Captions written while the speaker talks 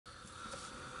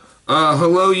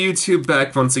Hello YouTube,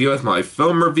 back once again with my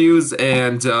film reviews,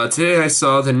 and today I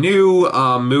saw the new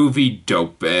movie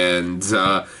Dope, and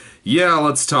yeah,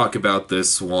 let's talk about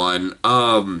this one.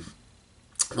 Well,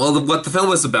 what the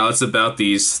film is about is about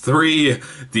these three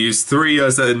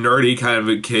nerdy kind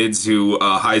of kids who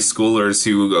high schoolers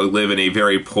who live in a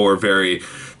very poor, very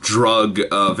drug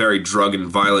and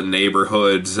violent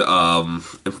neighborhood. What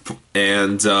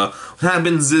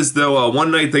happens is though,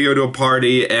 one night they go to a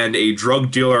party and a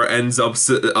drug dealer ends up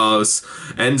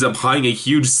hiding a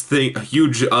huge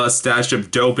stash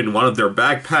of dope in one of their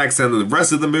backpacks, and the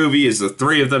rest of the movie is the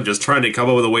three of them just trying to come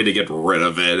up with a way to get rid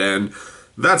of it, and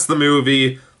that's the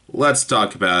movie. Let's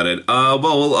talk about it.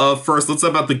 First, let's talk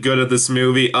about the good of this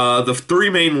movie. The three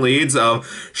main leads of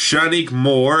Shanique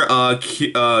Moore,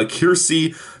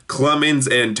 Kiersey Clemens,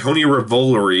 and Tony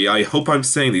Revolori. I hope I'm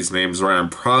saying these names right. I'm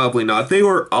probably not. They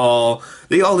all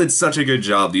did such a good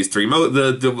job. These three,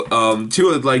 because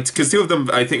two of them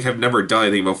I think have never done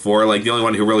anything before. Like the only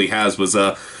one who really has was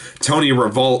Tony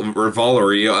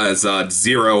Revolori as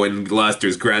Zero in last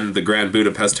year's the Grand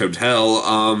Budapest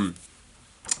Hotel.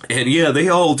 And yeah, they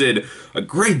all did a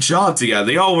great job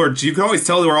together. You could always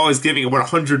tell they were always giving it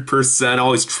 100%,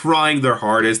 always trying their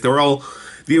hardest.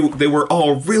 They were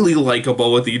all really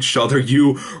likable with each other.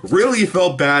 You really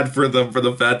felt bad for them for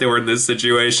the fact they were in this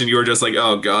situation. You were just like,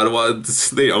 oh god,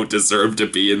 they don't deserve to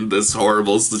be in this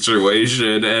horrible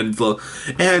situation. They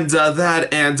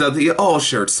all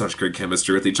shared such good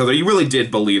chemistry with each other. You really did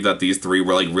believe that these three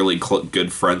were like really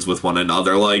good friends with one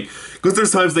another. Like, because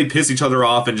there's times they piss each other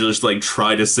off and just like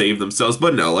try to save themselves,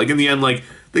 but no, like in the end, like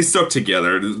they stuck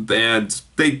together and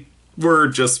they were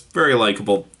just very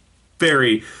likable,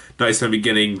 very nice from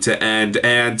beginning to end.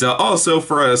 And also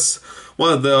for us,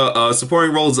 one of the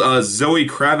supporting roles, Zoe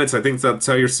Kravitz, I think that's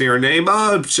how you say her name,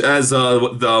 as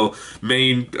the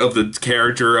main of the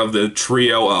character of the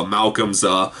trio, Malcolm's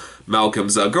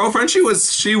girlfriend.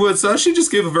 She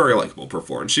just gave a very likable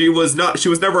performance. She was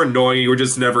never annoying. You were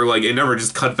just never like, it never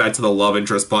just cut back to the love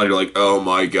interest plot. You're like, oh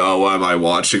my god, why am I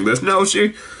watching this? No,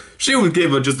 she would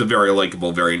give just a very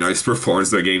likable, very nice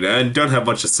performance at the beginning, and don't have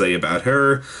much to say about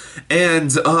her.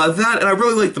 And I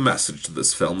really like the message to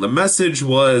this film. The message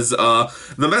was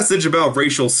the message about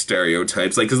racial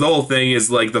stereotypes, like, because the whole thing is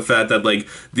like the fact that like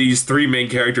these three main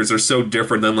characters are so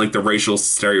different than like the racial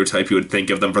stereotype you would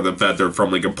think of them, for the fact they're from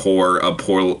like a poor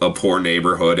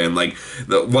neighborhood, and like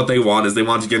what they want is they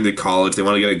want to get into college, they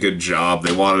want to get a good job,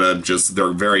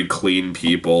 they're very clean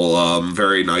people,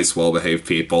 very nice, well-behaved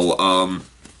people.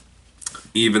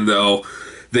 Even though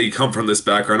they come from this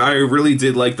background, I really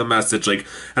did like the message. Like,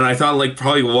 and I thought like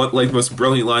probably one like most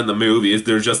brilliant line in the movie is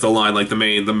there's just a line like the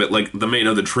main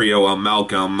of the trio,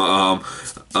 Malcolm,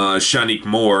 Shanique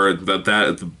Moore,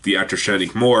 the actor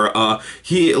Shanique Moore,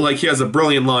 he has a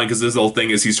brilliant line, because his whole thing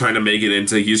is he's trying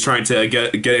to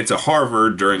get into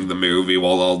Harvard during the movie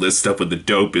while all this stuff with the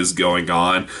dope is going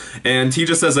on, and he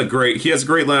has a great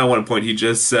line at one point. He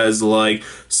just says like,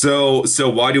 so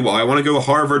why do I want to go to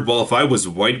Harvard? Well, if I was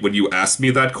white, would you ask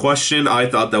me that question? I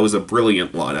thought that was a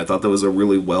brilliant line. I thought that was a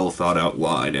really well thought out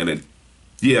line,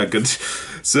 yeah, good.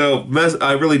 So,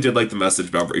 I really did like the message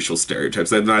about racial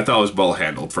stereotypes, and I thought it was well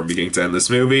handled from beginning to end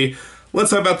this movie. Let's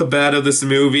talk about the bad of this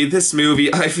movie. This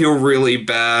movie, I feel really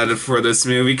bad for this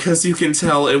movie, because you can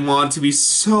tell it wanted to be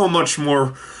so much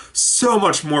more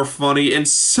funny and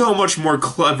so much more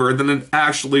clever than it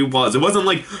actually was. It wasn't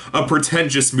like a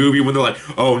pretentious movie when they're like,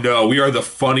 oh no, we are the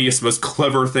funniest, most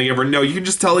clever thing ever. No, you can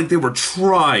just tell like they were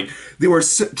trying. They were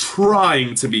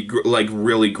trying to be like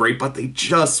really great, but they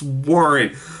just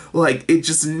weren't. Like, it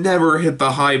just never hit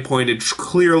the high point it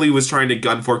clearly was trying to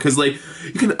gun for, because like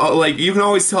you can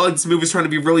always tell like this movie's trying to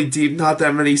be really deep, not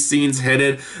that many scenes hit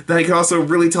it. Then you can also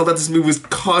really tell that this movie was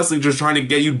constantly just trying to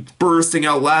get you bursting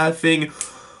out laughing.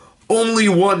 Only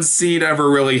one scene ever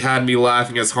really had me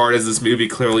laughing as hard as this movie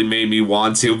clearly made me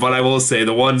want to, but I will say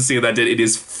the one scene that did, it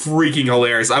is freaking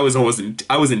hilarious. I was in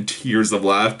tears of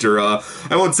laughter. I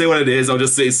won't say what it is. I'll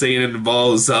just say it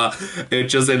involves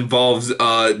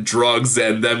drugs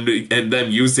and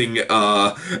them using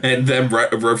and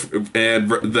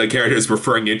the characters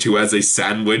referring it to as a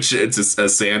sandwich. It's a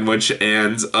sandwich,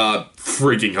 and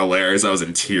freaking hilarious. I was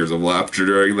in tears of laughter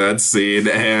during that scene,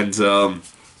 and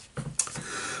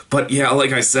but yeah,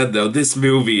 like I said though, this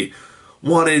movie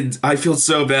I feel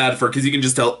so bad for, because you can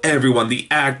just tell everyone, the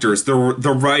actors, the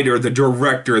writer, the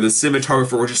director, the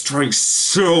cinematographer were just trying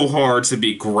so hard to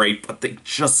be great, but they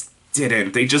just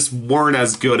didn't. They just weren't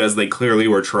as good as they clearly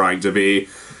were trying to be.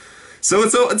 So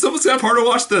it's almost kind of hard to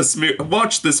watch this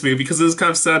movie, because it is kind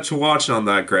of sad to watch on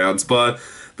that grounds, but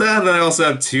That and I also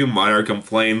have two minor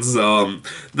complaints. Some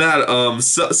of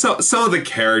the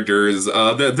characters,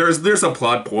 there's a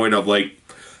plot point of like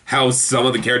how some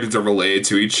of the characters are related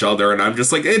to each other, and I'm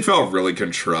just like, it felt really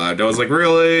contrived. I was like,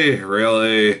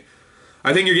 really.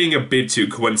 I think you're getting a bit too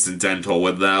coincidental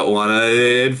with that one.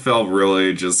 It felt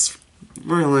really just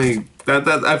really that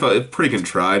I felt it pretty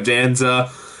contrived, and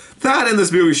that in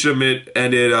this movie should have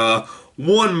ended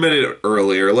 1 minute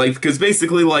earlier, like because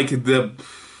basically one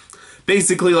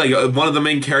of the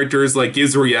main characters like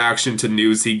gives a reaction to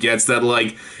news he gets that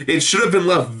like it should have been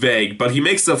left vague, but he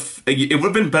makes it would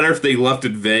have been better if they left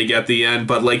it vague at the end,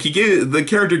 but like the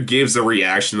character gives a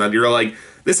reaction that you're like,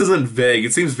 this isn't vague,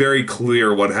 it seems very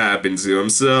clear what happened to him.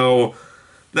 So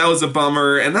that was a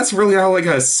bummer, and that's really all I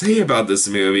gotta say about this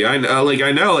movie. I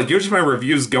know usually my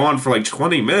reviews go on for like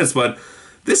 20 minutes, but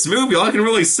this movie, all I can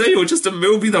really say, it was just a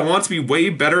movie that wants to be way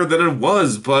better than it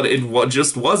was, but it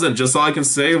just wasn't. Just all I can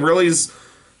say really is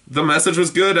the message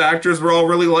was good, actors were all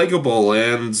really likable,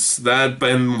 and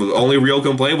the only real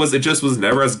complaint was it just was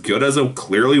never as good as it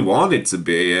clearly wanted to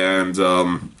be, and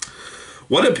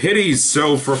what a pity.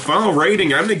 So for final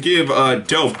rating, I'm gonna give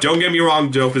Dope. Don't get me wrong,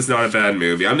 Dope is not a bad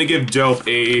movie. I'm gonna give Dope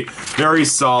a very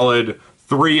solid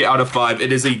 3 out of 5.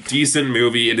 It is a decent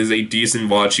movie. It is a decent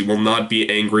watch. You will not be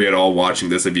angry at all watching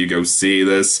this if you go see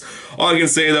this. All I can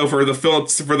say though, for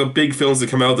the big films that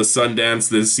come out of the Sundance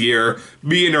this year,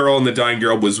 Me and Earl and the Dying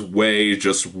Girl was way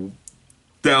just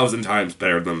 1,000 times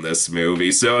better than this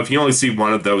movie. So if you only see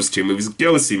one of those two movies,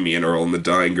 go see Me and Earl and the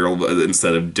Dying Girl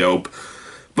instead of Dope.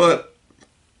 But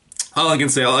all I can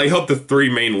say, I hope the three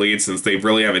main leads, since they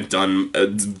really haven't done,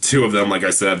 two of them, like I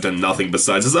said, have done nothing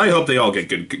besides this, I hope they all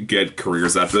get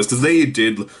careers after this, because they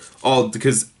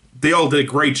all did a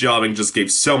great job and just gave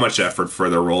so much effort for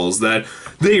their roles that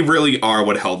they really are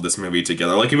what held this movie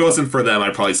together. Like, if it wasn't for them,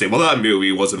 I'd probably say, well, that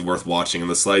movie wasn't worth watching in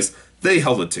the slice. They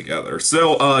held it together.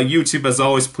 So, YouTube, as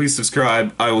always, please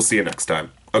subscribe. I will see you next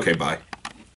time. Okay, bye.